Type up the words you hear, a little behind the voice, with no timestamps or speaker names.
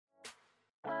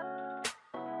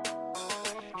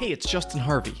Hey, it's Justin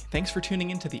Harvey. Thanks for tuning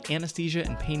in to the Anesthesia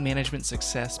and Pain Management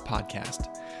Success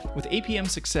podcast. With APM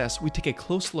Success, we take a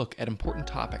close look at important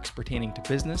topics pertaining to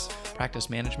business, practice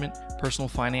management, personal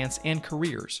finance, and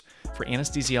careers for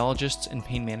anesthesiologists and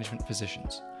pain management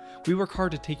physicians. We work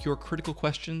hard to take your critical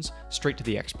questions straight to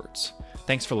the experts.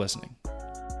 Thanks for listening.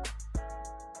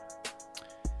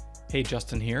 Hey,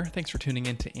 Justin here. Thanks for tuning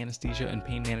in to Anesthesia and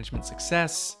Pain Management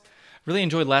Success. Really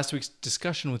enjoyed last week's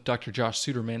discussion with Dr. Josh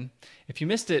Suderman. If you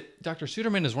missed it, Dr.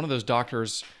 Suderman is one of those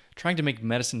doctors trying to make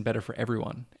medicine better for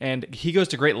everyone. And he goes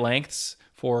to great lengths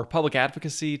for public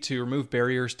advocacy to remove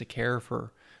barriers to care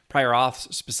for prior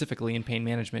auths, specifically in pain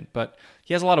management. But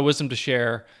he has a lot of wisdom to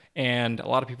share, and a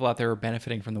lot of people out there are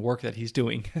benefiting from the work that he's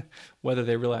doing, whether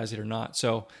they realize it or not.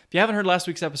 So if you haven't heard last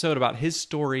week's episode about his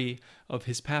story of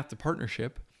his path to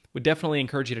partnership, would definitely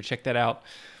encourage you to check that out.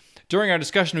 During our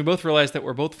discussion, we both realized that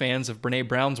we're both fans of Brené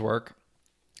Brown's work.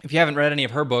 If you haven't read any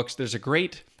of her books, there's a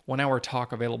great 1-hour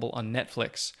talk available on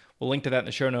Netflix. We'll link to that in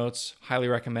the show notes. Highly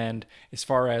recommend, as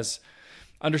far as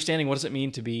understanding what does it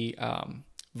mean to be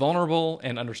vulnerable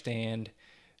and understand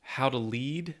how to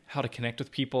lead, how to connect with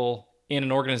people in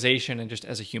an organization and just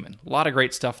as a human. A lot of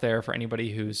great stuff there for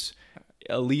anybody who's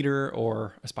a leader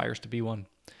or aspires to be one.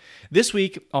 This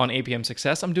week on APM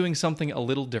Success, I'm doing something a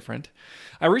little different.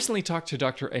 I recently talked to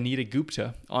Dr. Anita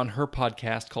Gupta on her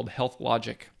podcast called Health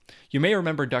Logic. You may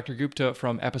remember Dr. Gupta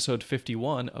from episode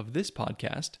 51 of this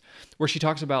podcast, where she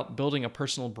talks about building a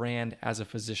personal brand as a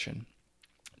physician.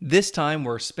 This time,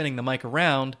 we're spinning the mic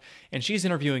around, and she's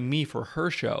interviewing me for her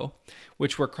show,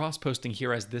 which we're cross-posting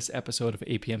here as this episode of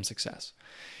APM Success.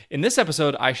 In this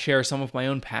episode, I share some of my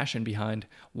own passion behind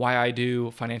why I do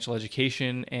financial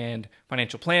education and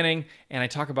financial planning, and I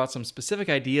talk about some specific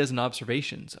ideas and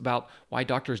observations about why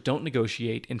doctors don't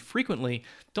negotiate and frequently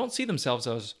don't see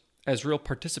themselves as real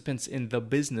participants in the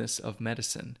business of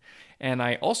medicine. And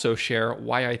I also share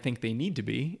why I think they need to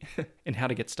be and how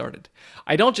to get started.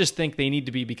 I don't just think they need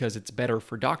to be because it's better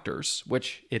for doctors,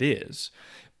 which it is,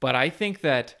 but I think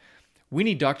that we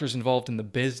need doctors involved in the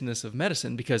business of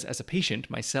medicine because as a patient,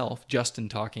 myself, Justin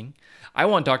talking, I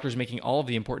want doctors making all of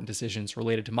the important decisions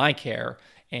related to my care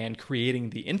and creating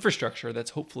the infrastructure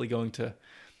that's hopefully going to,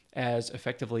 as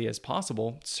effectively as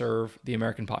possible, serve the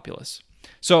American populace.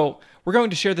 So we're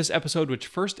going to share this episode, which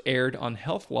first aired on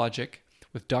Health Logic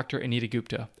with Dr. Anita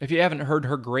Gupta. If you haven't heard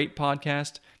her great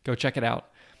podcast, go check it out.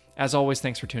 As always,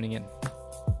 thanks for tuning in.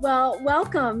 Well,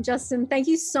 welcome, Justin. Thank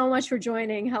you so much for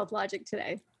joining Health Logic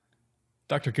today.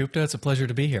 Dr. Gupta, it's a pleasure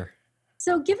to be here.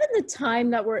 So given the time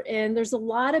that we're in, there's a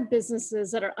lot of businesses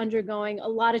that are undergoing a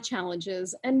lot of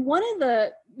challenges. And one of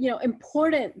the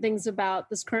important things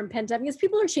about this current pandemic is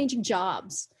people are changing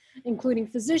jobs, including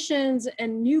physicians,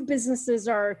 and new businesses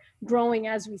are growing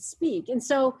as we speak. And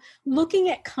so looking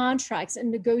at contracts and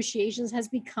negotiations has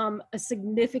become a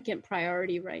significant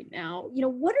priority right now.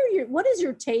 What is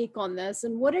your take on this,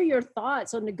 and what are your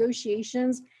thoughts on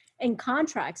negotiations and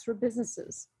contracts for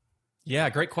businesses? Yeah,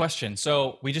 great question.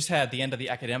 So we just had the end of the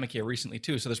academic year recently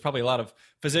too. So there's probably a lot of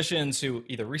physicians who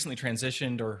either recently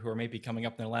transitioned or who are maybe coming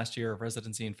up in their last year of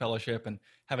residency and fellowship and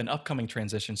have an upcoming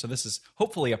transition. So this is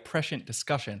hopefully a prescient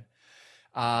discussion.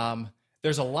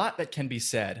 There's a lot that can be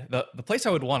said. The place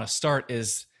I would want to start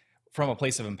is from a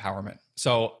place of empowerment.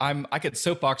 So I could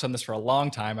soapbox on this for a long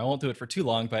time. I won't do it for too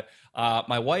long, but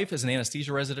my wife is an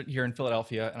anesthesia resident here in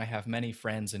Philadelphia, and I have many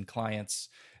friends and clients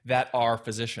that are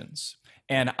physicians.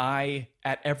 And I,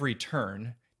 at every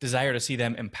turn, desire to see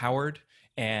them empowered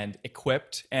and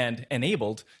equipped and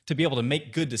enabled to be able to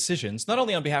make good decisions, not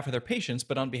only on behalf of their patients,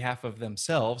 but on behalf of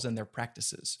themselves and their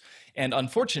practices. And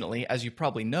unfortunately, as you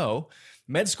probably know,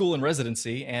 med school and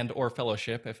residency and or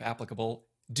fellowship, if applicable,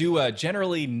 do a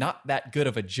generally not that good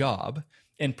of a job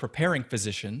in preparing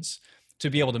physicians to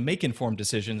be able to make informed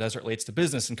decisions as it relates to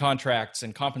business and contracts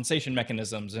and compensation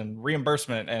mechanisms and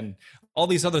reimbursement and all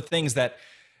these other things that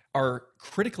are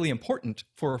critically important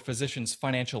for a physician's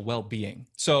financial well-being.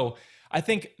 So I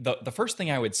think the first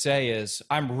thing I would say is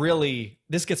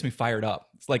this gets me fired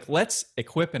up. It's like, let's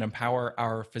equip and empower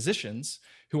our physicians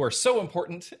who are so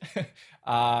important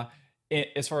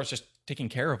as far as just taking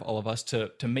care of all of us to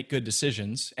make good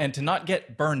decisions and to not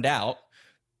get burned out,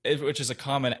 which is a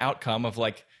common outcome of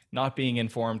like not being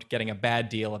informed, getting a bad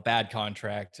deal, a bad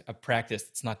contract, a practice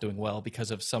that's not doing well because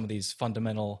of some of these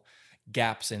fundamental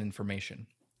gaps in information.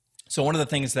 So one of the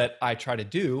things that I try to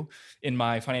do in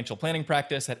my financial planning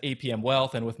practice at APM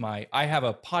Wealth and I have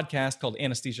a podcast called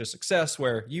Anesthesia Success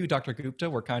where you, Dr. Gupta,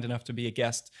 were kind enough to be a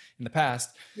guest in the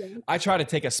past. Yeah. I try to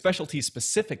take a specialty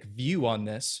specific view on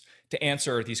this to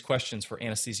answer these questions for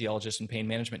anesthesiologists and pain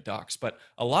management docs. But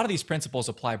a lot of these principles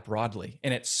apply broadly.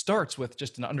 And it starts with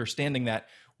just an understanding that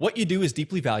what you do is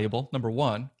deeply valuable, number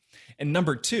one. And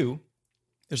number two,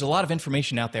 there's a lot of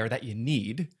information out there that you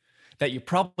need that you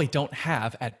probably don't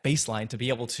have at baseline to be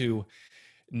able to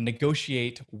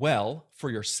negotiate well for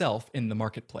yourself in the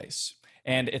marketplace.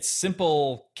 And it's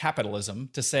simple capitalism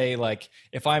to say, like,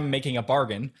 if I'm making a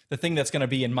bargain, the thing that's going to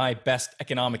be in my best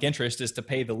economic interest is to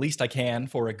pay the least I can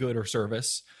for a good or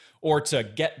service, or to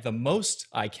get the most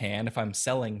I can if I'm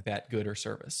selling that good or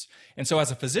service. And so as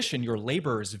a physician, your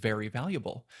labor is very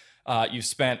valuable.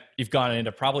 You've gone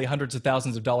into probably hundreds of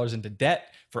thousands of dollars into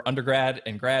debt for undergrad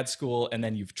and grad school, and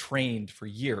then you've trained for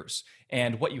years.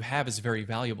 And what you have is very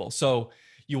valuable. So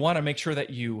you want to make sure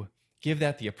that you give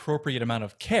that the appropriate amount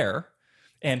of care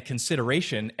and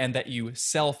consideration, and that you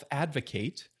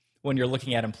self-advocate when you're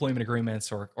looking at employment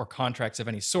agreements or contracts of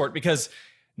any sort, because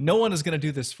no one is going to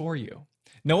do this for you.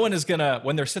 No one is going to,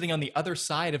 when they're sitting on the other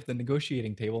side of the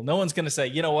negotiating table, no one's going to say,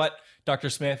 you know what,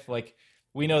 Dr. Smith, like,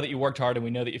 we know that you worked hard and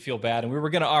we know that you feel bad, and we were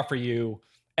going to offer you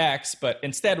X, but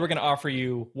instead we're going to offer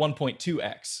you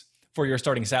 1.2X for your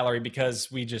starting salary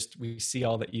because we see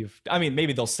all that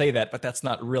maybe they'll say that, but that's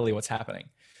not really what's happening.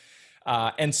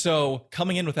 And so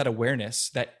coming in with that awareness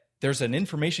that there's an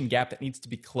information gap that needs to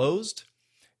be closed,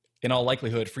 in all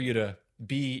likelihood, for you to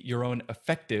be your own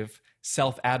effective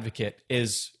self-advocate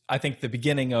is, I think, the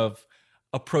beginning of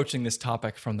approaching this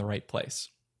topic from the right place.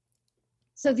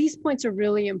 So these points are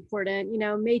really important,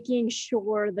 making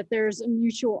sure that there's a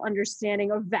mutual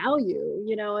understanding of value,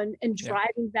 and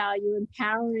driving value,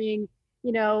 empowering,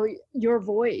 your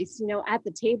voice, at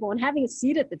the table, and having a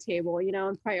seat at the table,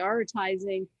 and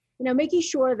prioritizing, making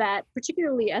sure that,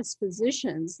 particularly as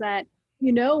physicians, that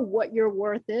what your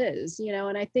worth is,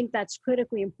 and I think that's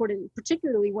critically important,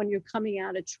 particularly when you're coming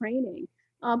out of training,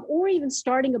 or even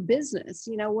starting a business,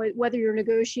 whether you're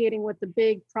negotiating with the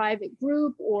big private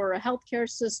group or a healthcare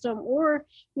system, or,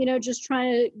 just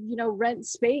trying to, rent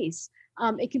space.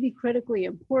 It can be critically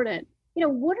important.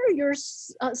 What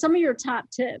are some of your top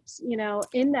tips,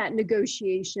 in that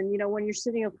negotiation, when you're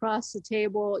sitting across the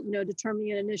table,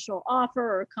 determining an initial offer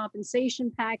or a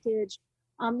compensation package?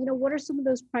 What are some of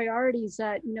those priorities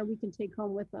that, we can take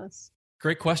home with us?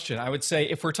 Great question. I would say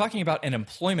if we're talking about an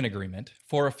employment agreement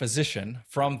for a physician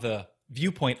from the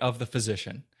viewpoint of the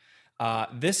physician,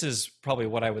 this is probably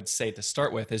what I would say to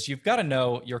start with, is you've got to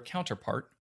know your counterpart,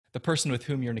 the person with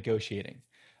whom you're negotiating.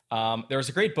 There's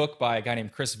a great book by a guy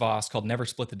named Chris Voss called Never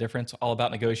Split the Difference, all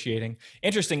about negotiating.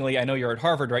 Interestingly, I know you're at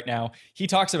Harvard right now. He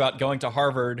talks about going to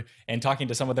Harvard and talking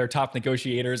to some of their top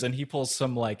negotiators, and he pulls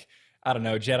some, like, I don't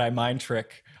know, Jedi mind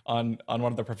trick on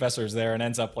one of the professors there and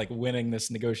ends up like winning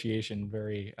this negotiation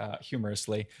very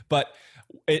humorously. But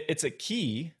it's a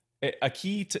key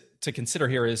to consider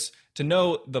here is to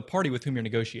know the party with whom you're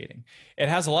negotiating. It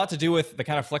has a lot to do with the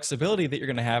kind of flexibility that you're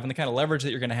going to have and the kind of leverage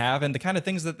that you're going to have and the kind of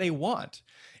things that they want.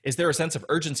 Is there a sense of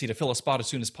urgency to fill a spot as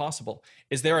soon as possible?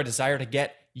 Is there a desire to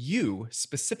get you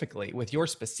specifically with your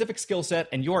specific skill set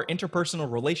and your interpersonal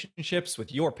relationships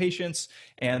with your patients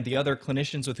and the other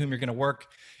clinicians with whom you're going to work?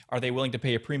 Are they willing to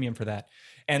pay a premium for that?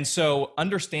 And so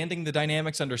understanding the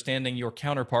dynamics, understanding your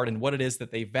counterpart and what it is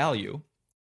that they value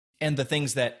and the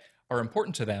things that are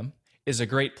important to them is a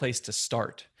great place to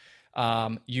start.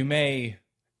 You may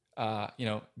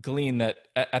glean that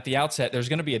at the outset, there's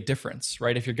going to be a difference,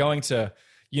 right? If you're going to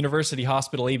University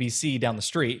Hospital ABC down the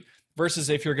street versus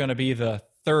if you're going to be the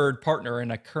third partner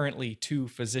in a currently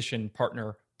 2-physician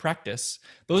partner practice,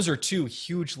 those are two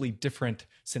hugely different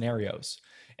scenarios.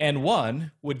 And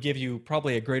one would give you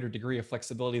probably a greater degree of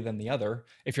flexibility than the other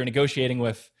if you're negotiating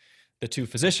with the 2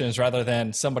 physicians rather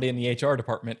than somebody in the HR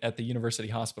department at the university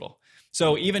hospital.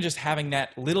 So even just having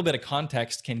that little bit of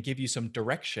context can give you some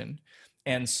direction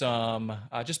and some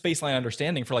just baseline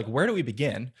understanding for, like, where do we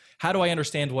begin? How do I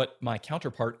understand what my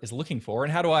counterpart is looking for?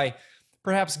 And how do I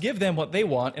perhaps give them what they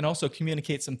want and also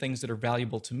communicate some things that are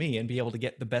valuable to me and be able to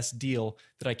get the best deal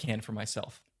that I can for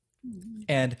myself? Mm-hmm.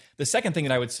 And the second thing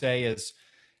that I would say is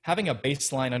having a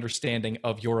baseline understanding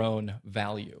of your own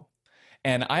value.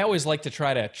 And I always like to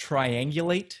try to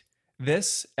triangulate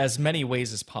this as many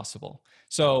ways as possible.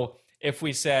 So if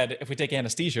we take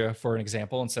anesthesia for an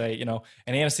example and say, an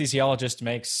anesthesiologist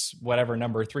makes whatever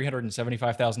number,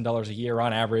 $375,000 a year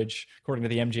on average, according to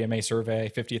the MGMA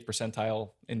survey, 50th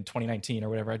percentile in 2019 or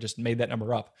whatever, I just made that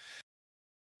number up.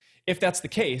 If that's the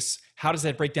case, how does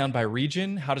that break down by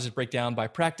region? How does it break down by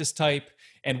practice type?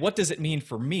 And what does it mean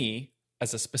for me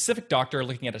as a specific doctor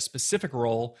looking at a specific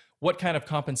role? What kind of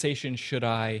compensation should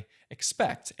I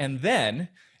expect? And then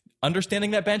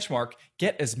understanding that benchmark,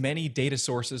 get as many data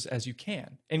sources as you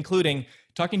can, including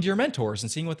talking to your mentors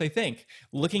and seeing what they think,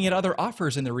 looking at other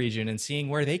offers in the region and seeing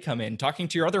where they come in, talking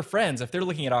to your other friends if they're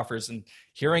looking at offers and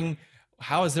hearing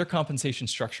how is their compensation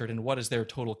structured and what is their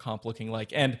total comp looking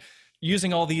like, and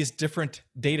using all these different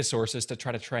data sources to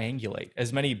try to triangulate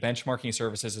as many benchmarking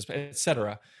services, et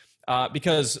cetera.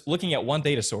 Because looking at one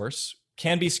data source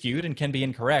can be skewed and can be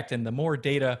incorrect. And the more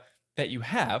data that you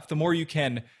have, the more you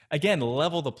can, again,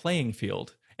 level the playing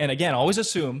field. And again, always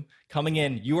assume coming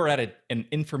in, you are at an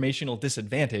informational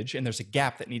disadvantage and there's a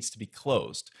gap that needs to be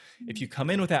closed. If you come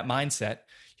in with that mindset,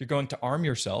 you're going to arm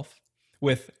yourself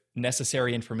with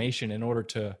necessary information in order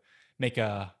to make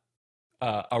a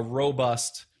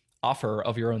robust offer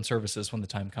of your own services when the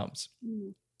time comes.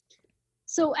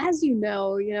 So as you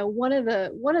know, one of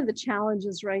the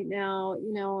challenges right now,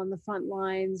 on the front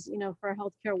lines, for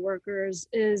healthcare workers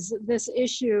is this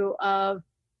issue of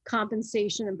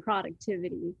compensation and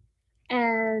productivity.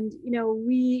 And,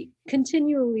 we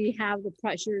continually have the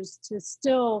pressures to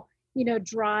still,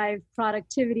 drive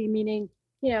productivity, meaning,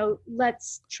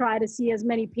 let's try to see as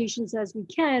many patients as we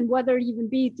can, whether it even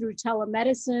be through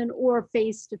telemedicine or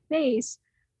face-to-face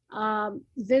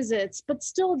visits, but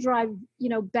still drive,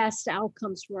 best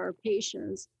outcomes for our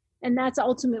patients. And that's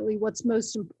ultimately what's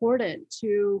most important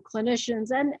to clinicians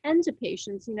and to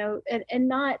patients, and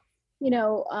not,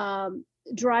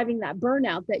 driving that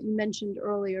burnout that you mentioned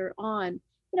earlier on.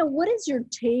 What is your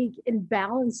take in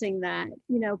balancing that,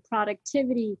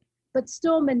 productivity, but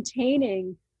still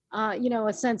maintaining,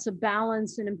 a sense of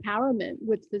balance and empowerment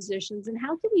with physicians? And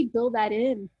how can we build that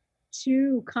in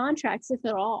to contracts, if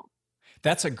at all?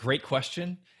 That's a great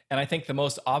question. And I think the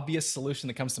most obvious solution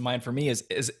that comes to mind for me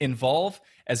is involve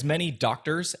as many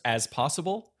doctors as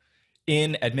possible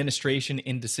in administration,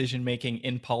 in decision-making,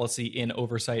 in policy, in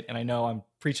oversight. And I know I'm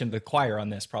preaching to the choir on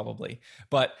this probably,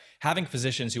 but having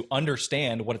physicians who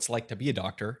understand what it's like to be a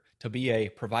doctor, to be a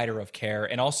provider of care,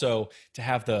 and also to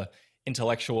have the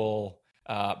intellectual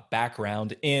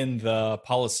background in the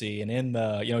policy and in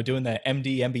the, doing the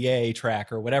MD, MBA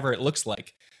track or whatever it looks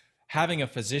like. Having a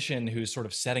physician who's sort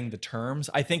of setting the terms,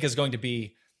 I think is going to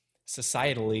be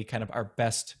societally kind of our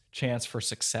best chance for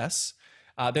success.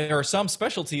 There are some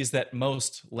specialties that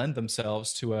most lend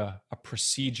themselves to a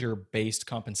procedure-based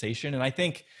compensation. And I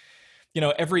think,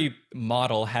 every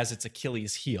model has its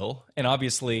Achilles heel. And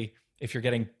obviously, if you're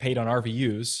getting paid on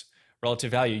RVUs,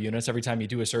 relative value units, every time you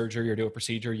do a surgery or do a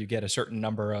procedure, you get a certain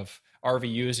number of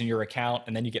RVUs in your account,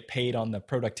 and then you get paid on the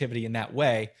productivity in that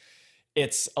way.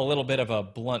 It's a little bit of a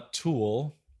blunt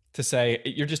tool to say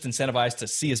you're just incentivized to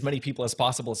see as many people as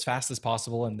possible, as fast as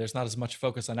possible, and there's not as much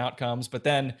focus on outcomes. But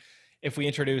then if we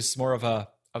introduce more of a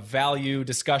value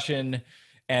discussion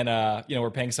and,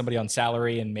 we're paying somebody on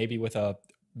salary and maybe with a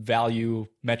value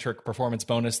metric performance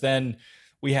bonus, then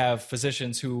we have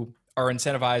physicians who are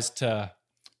incentivized to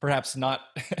perhaps not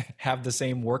have the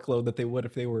same workload that they would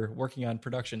if they were working on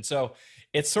production. So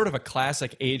it's sort of a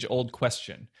classic age-old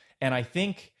question. And I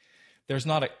think there's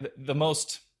not the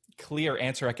most clear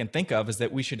answer I can think of is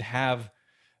that we should have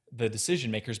the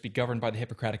decision makers be governed by the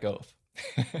Hippocratic Oath.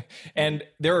 And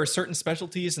there are certain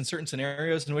specialties and certain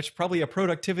scenarios in which probably a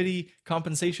productivity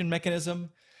compensation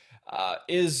mechanism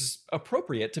is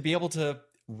appropriate to be able to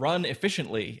run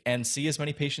efficiently and see as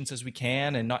many patients as we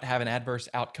can and not have an adverse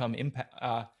outcome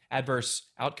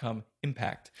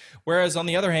impact. Whereas on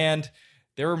the other hand,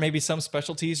 there are maybe some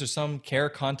specialties or some care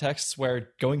contexts where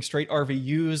going straight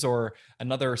RVUs or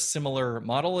another similar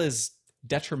model is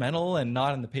detrimental and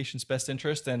not in the patient's best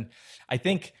interest. And I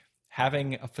think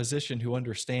having a physician who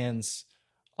understands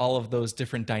all of those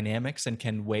different dynamics and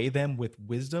can weigh them with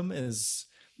wisdom is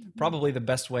probably the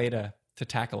best way to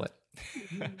tackle it.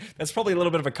 That's probably a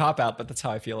little bit of a cop-out, but that's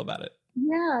how I feel about it.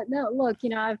 Yeah, no, look,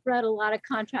 I've read a lot of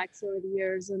contracts over the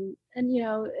years and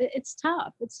it's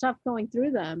tough. It's tough going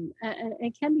through them and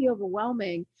it can be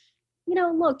overwhelming.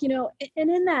 Look, and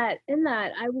in that,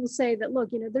 I will say that, look,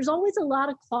 there's always a lot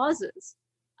of clauses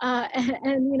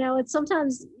and it's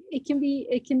sometimes it can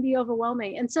be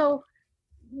overwhelming. And so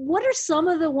what are some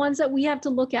of the ones that we have to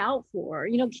look out for?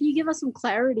 Can you give us some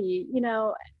clarity?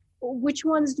 Which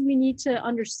ones do we need to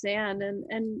understand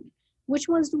and which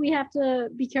ones do we have to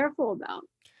be careful about?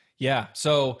 Yeah.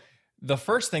 So the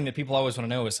first thing that people always want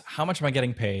to know is how much am I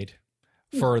getting paid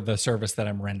for the service that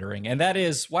I'm rendering? And that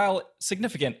is, while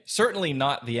significant, certainly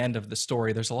not the end of the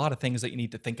story. There's a lot of things that you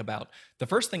need to think about. The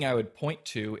first thing I would point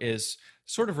to is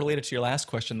sort of related to your last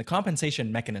question, the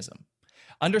compensation mechanism.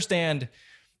 Understand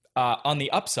on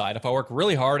the upside, if I work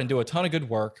really hard and do a ton of good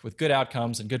work with good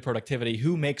outcomes and good productivity,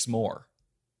 who makes more?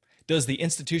 Does the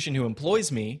institution who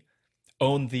employs me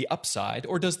own the upside,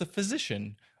 or does the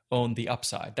physician own the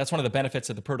upside. That's one of the benefits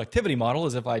of the productivity model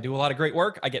is if I do a lot of great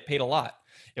work, I get paid a lot.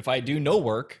 If I do no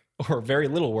work or very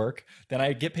little work, then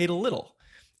I get paid a little.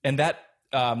 And that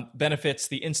benefits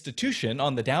the institution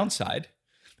on the downside,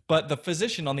 but the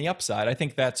physician on the upside. I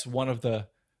think that's one of the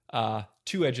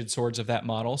two-edged swords of that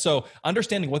model. So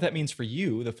understanding what that means for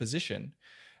you, the physician,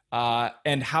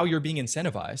 and how you're being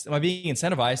incentivized. Am I being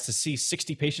incentivized to see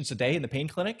 60 patients a day in the pain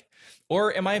clinic?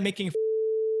 Or am I making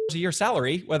a year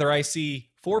salary, whether I see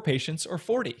 4 patients or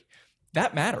 40?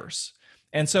 That matters.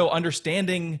 And so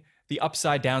understanding the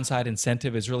upside downside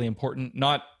incentive is really important.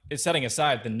 Not setting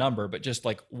aside the number, but just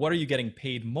like, what are you getting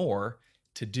paid more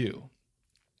to do?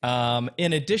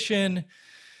 In addition,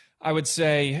 I would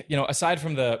say, aside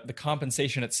from the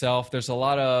compensation itself, there's a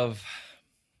lot of,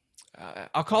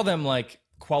 I'll call them like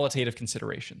qualitative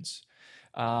considerations.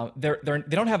 They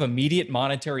don't have immediate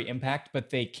monetary impact, but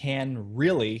they can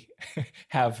really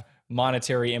have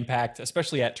monetary impact,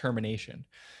 especially at termination.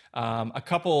 A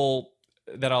couple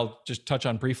that I'll just touch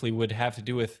on briefly would have to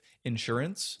do with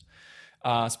insurance,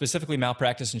 specifically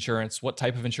malpractice insurance, what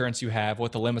type of insurance you have,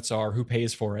 what the limits are, who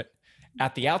pays for it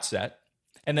at the outset,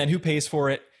 and then who pays for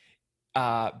it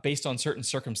based on certain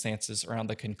circumstances around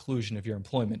the conclusion of your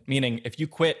employment. Meaning if you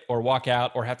quit or walk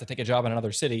out or have to take a job in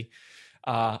another city,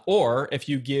 or if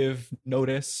you give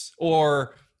notice,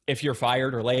 or if you're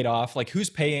fired or laid off, like who's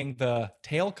paying the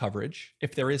tail coverage,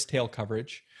 if there is tail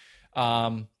coverage,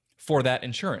 for that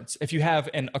insurance. If you have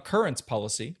an occurrence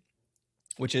policy,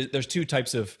 which is, there's 2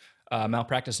 types of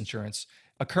malpractice insurance,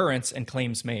 occurrence and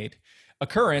claims made.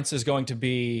 Occurrence is going to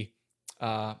be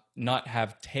not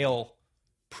have tail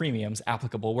premiums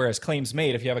applicable, whereas claims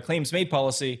made, if you have a claims made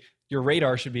policy, your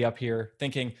radar should be up here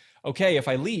thinking, okay, if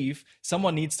I leave,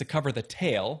 someone needs to cover the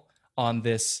tail on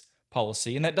this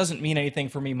policy. And that doesn't mean anything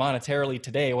for me monetarily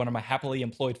today when I'm a happily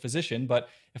employed physician, but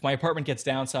if my apartment gets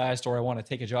downsized or I want to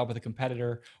take a job with a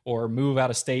competitor or move out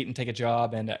of state and take a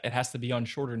job and it has to be on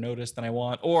shorter notice than I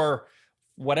want, or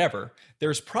whatever,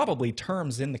 there's probably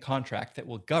terms in the contract that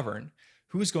will govern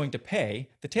who's going to pay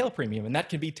the tail premium. And that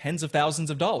can be tens of thousands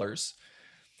of dollars.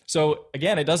 So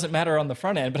again, it doesn't matter on the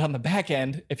front end, but on the back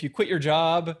end, if you quit your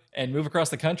job and move across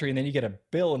the country and then you get a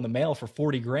bill in the mail for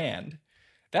 40 grand,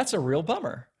 that's a real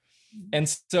bummer. And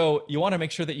so you want to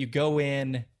make sure that you go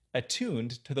in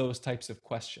attuned to those types of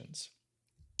questions.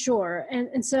 Sure.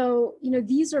 And so,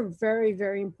 these are very,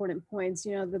 very important points,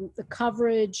 the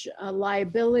coverage,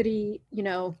 liability,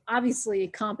 obviously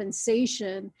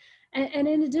compensation, and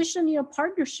in addition,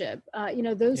 partnership,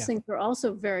 those things are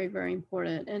also very, very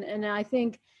important. And I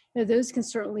think, those can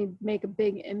certainly make a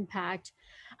big impact.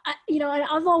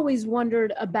 I've always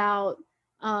wondered about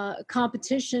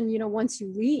competition, once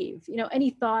you leave, any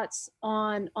thoughts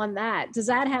on that? Does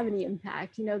that have any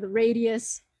impact, the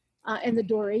radius and the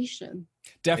duration?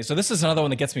 Definitely. So this is another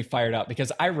one that gets me fired up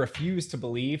because I refuse to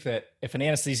believe that if an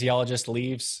anesthesiologist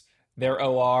leaves their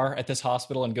OR at this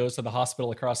hospital and goes to the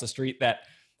hospital across the street, that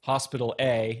hospital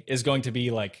A is going to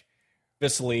be like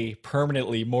viscerally,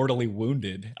 permanently, mortally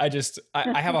wounded. I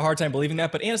have a hard time believing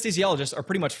that, but anesthesiologists are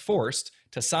pretty much forced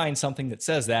to sign something that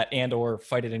says that and or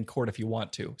fight it in court if you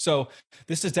want to. So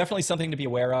this is definitely something to be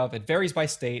aware of. It varies by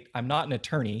state. I'm not an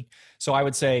attorney, so I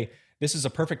would say this is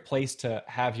a perfect place to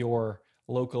have your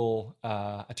local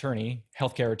attorney,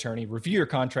 healthcare attorney, review your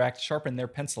contract, sharpen their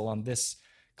pencil on this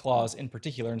clause in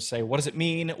particular and say, what does it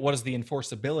mean? What is the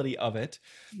enforceability of it?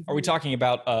 Mm-hmm. Are we talking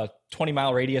about a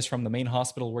 20-mile radius from the main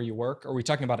hospital where you work? Or are we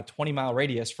talking about a 20-mile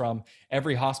radius from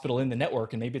every hospital in the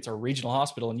network? And maybe it's a regional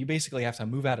hospital and you basically have to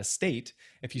move out of state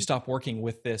if you stop working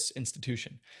with this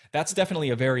institution. That's definitely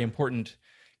a very important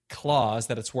clause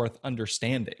that it's worth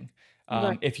understanding.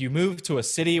 Right. If you move to a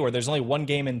city where there's only one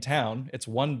game in town, it's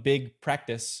one big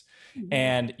practice, mm-hmm.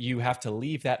 and you have to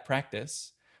leave that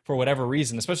practice for whatever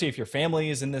reason, especially if your family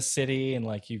is in this city and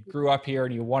like you grew up here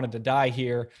and you wanted to die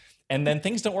here, and then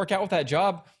things don't work out with that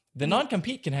job, the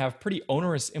non-compete can have pretty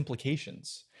onerous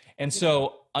implications. And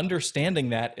so understanding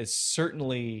that is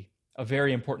certainly a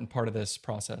very important part of this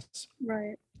process.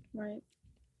 Right, right.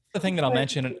 The thing that I'll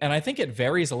mention, and I think it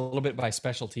varies a little bit by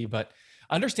specialty, but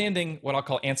understanding what I'll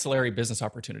call ancillary business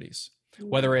opportunities,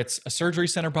 whether it's a surgery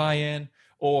center buy-in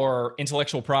or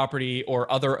intellectual property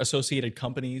or other associated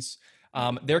companies,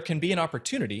 there can be an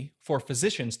opportunity for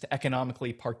physicians to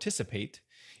economically participate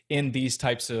in these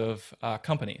types of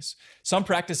companies. Some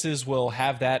practices will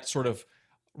have that sort of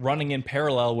running in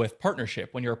parallel with partnership.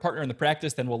 When you're a partner in the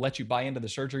practice, then we'll let you buy into the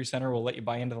surgery center, we'll let you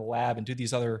buy into the lab and do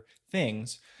these other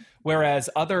things. Whereas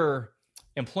other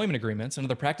employment agreements and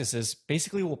other practices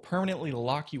basically will permanently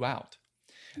lock you out.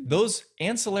 Those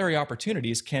ancillary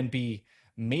opportunities can be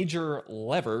major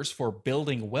levers for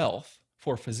building wealth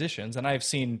for physicians. And I've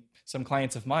seen some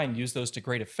clients of mine use those to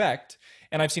great effect.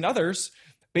 And I've seen others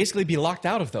basically be locked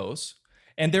out of those.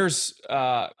 And there's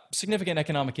significant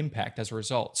economic impact as a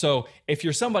result. So if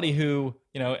you're somebody who,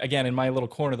 again, in my little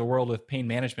corner of the world with pain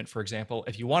management, for example,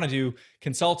 if you want to do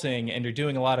consulting and you're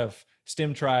doing a lot of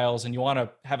STIM trials and you want to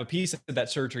have a piece of that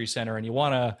surgery center and you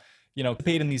want to,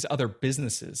 participate in these other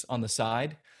businesses on the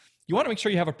side, you want to make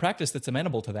sure you have a practice that's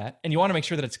amenable to that. And you want to make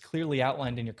sure that it's clearly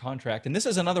outlined in your contract. And this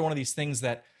is another one of these things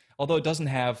that, although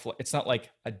it's not like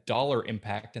a dollar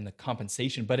impact in the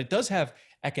compensation, but it does have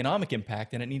economic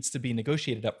impact and it needs to be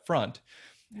negotiated up front.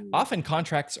 Often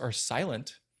contracts are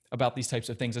silent about these types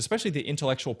of things, especially the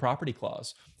intellectual property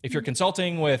clause. If you're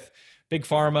consulting with big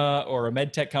pharma or a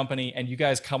med tech company and you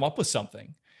guys come up with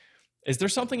something, is there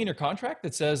something in your contract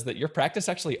that says that your practice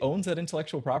actually owns that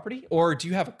intellectual property? Or do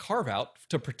you have a carve out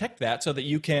to protect that so that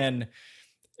you can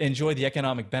enjoy the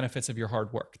economic benefits of your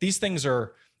hard work? These things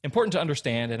are important to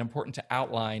understand and important to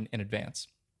outline in advance.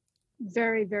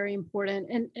 Very, very important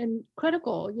and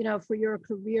critical, for your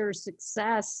career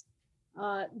success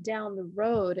down the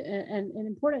road, and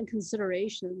important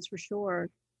considerations for sure.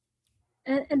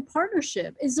 And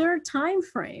partnership, is there a time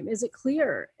frame? Is it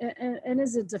clear? And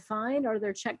is it defined? Are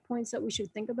there checkpoints that we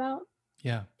should think about?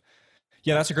 Yeah,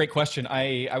 that's a great question.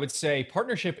 I would say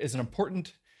partnership is an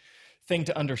important thing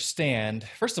to understand.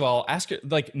 First of all,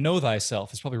 know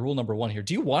thyself is probably rule number one here.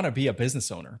 Do you want to be a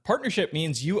business owner? Partnership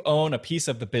means you own a piece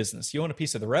of the business. You own a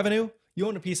piece of the revenue. You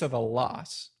own a piece of the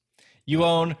loss. You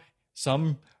own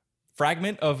some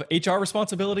fragment of HR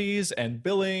responsibilities and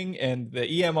billing and the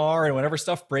EMR, and whenever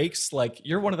stuff breaks, like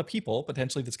you're one of the people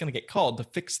potentially that's going to get called to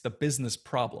fix the business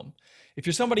problem. If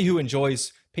you're somebody who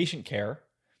enjoys patient care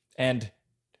and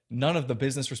none of the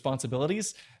business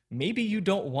responsibilities, maybe you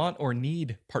don't want or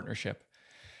need partnership.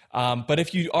 But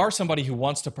if you are somebody who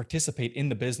wants to participate in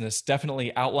the business,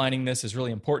 definitely outlining this is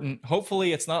really important.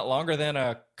 Hopefully it's not longer than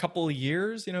a couple of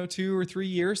years, 2 or 3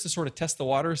 years, to sort of test the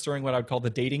waters during what I would call the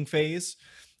dating phase,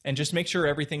 and just make sure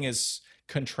everything is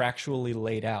contractually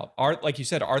laid out. Like you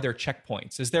said, are there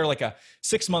checkpoints? Is there like a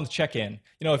 6-month check-in?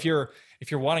 If you're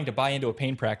wanting to buy into a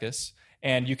pain practice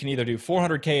and you can either do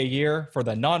 $400K a year for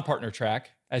the non-partner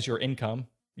track as your income,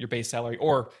 your base salary,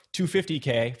 or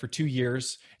 $250K for 2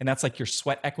 years, and that's like your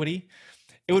sweat equity,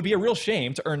 it would be a real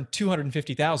shame to earn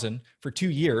 $250,000 for 2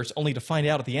 years only to find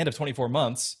out at the end of 24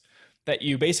 months that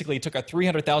you basically took a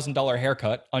 $300,000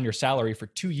 haircut on your salary for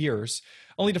 2 years,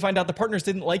 only to find out the partners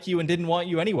didn't like you and didn't want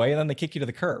you anyway, and then they kick you to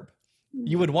the curb.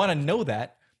 You would want to know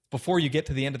that before you get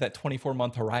to the end of that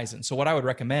 24-month horizon. So what I would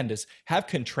recommend is have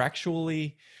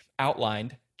contractually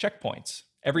outlined checkpoints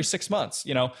every 6 months.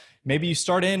 Maybe you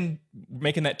start in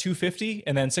making that 250,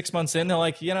 and then 6 months in, they're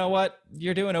like, you know what,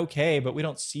 you're doing okay, but we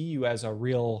don't see you as a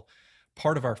real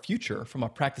part of our future from a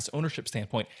practice ownership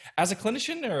standpoint. As a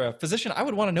clinician or a physician, I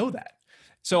would want to know that.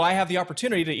 So I have the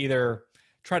opportunity to either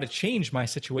try to change my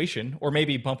situation or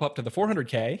maybe bump up to the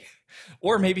 $400K,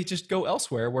 or maybe just go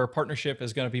elsewhere where partnership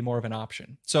is going to be more of an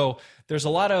option. So there's a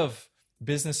lot of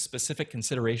business specific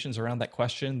considerations around that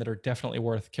question that are definitely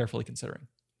worth carefully considering.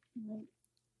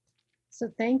 So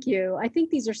thank you. I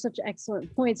think these are such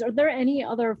excellent points. Are there any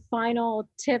other final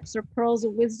tips or pearls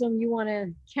of wisdom you want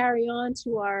to carry on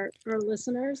to our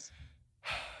listeners?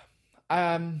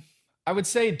 I would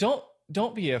say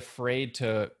don't be afraid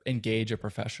to engage a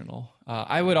professional.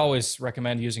 I would always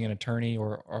recommend using an attorney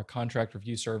or a contract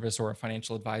review service or a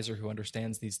financial advisor who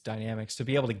understands these dynamics to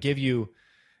be able to give you,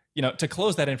 to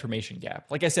close that information gap.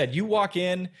 Like I said, you walk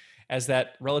in as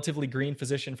that relatively green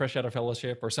physician fresh out of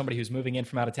fellowship or somebody who's moving in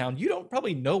from out of town. You don't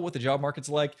probably know what the job market's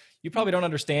like. You probably don't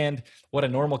understand what a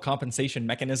normal compensation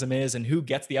mechanism is and who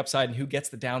gets the upside and who gets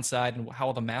the downside and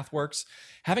how the math works.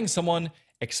 Having someone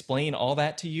explain all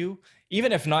that to you,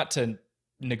 even if not to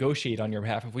negotiate on your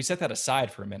behalf, if we set that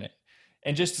aside for a minute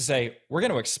and just to say, we're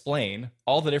going to explain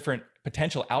all the different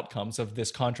potential outcomes of this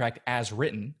contract as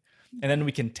written, and then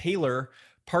we can tailor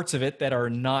parts of it that are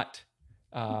not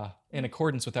in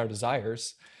accordance with our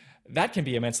desires, that can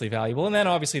be immensely valuable. And then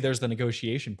obviously there's the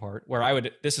negotiation part where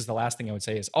this is the last thing I would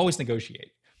say is always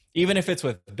negotiate. Even if it's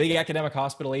with a big academic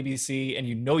hospital, ABC, and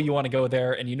you want to go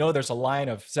there and there's a line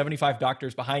of 75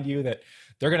 doctors behind you that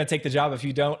they're going to take the job if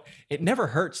you don't, it never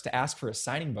hurts to ask for a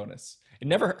signing bonus. It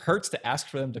never hurts to ask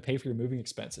for them to pay for your moving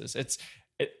expenses.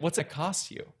 What's it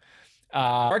cost you?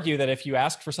 Argue that if you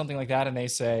ask for something like that and they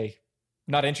say,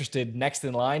 not interested, next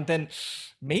in line, then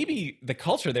maybe the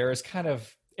culture there is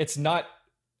it's not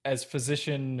as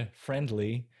physician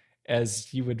friendly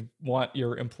as you would want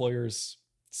your employer's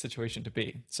situation to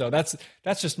be. So that's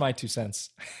just my 2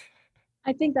 cents.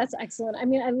 I think that's excellent. I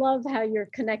mean, I love how you're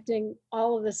connecting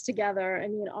all of this together. I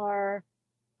mean, our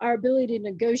our ability to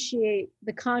negotiate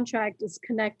the contract is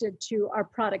connected to our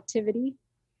productivity.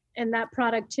 And that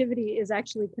productivity is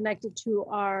actually connected to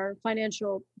our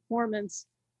financial performance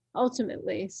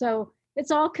ultimately. So it's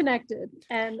all connected.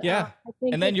 And yeah, I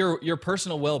think and then your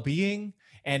personal well-being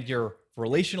and your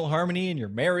relational harmony and your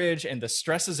marriage and the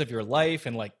stresses of your life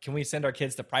and like, can we send our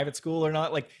kids to private school or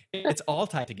not? Like, it's all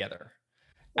tied together.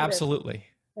 Absolutely.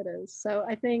 It is. So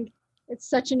I think it's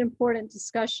such an important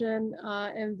discussion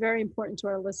and very important to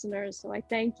our listeners. So I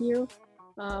thank you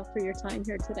for your time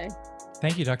here today.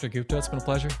 Thank you, Dr. Gupta. It's been a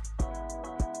pleasure.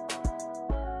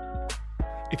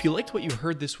 If you liked what you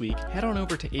heard this week, head on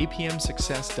over to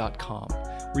apmsuccess.com,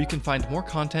 where you can find more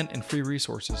content and free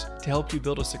resources to help you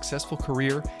build a successful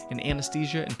career in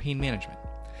anesthesia and pain management.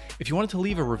 If you wanted to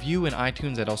leave a review in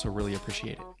iTunes, I'd also really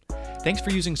appreciate it. Thanks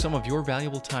for using some of your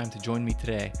valuable time to join me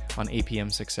today on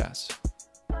APM Success.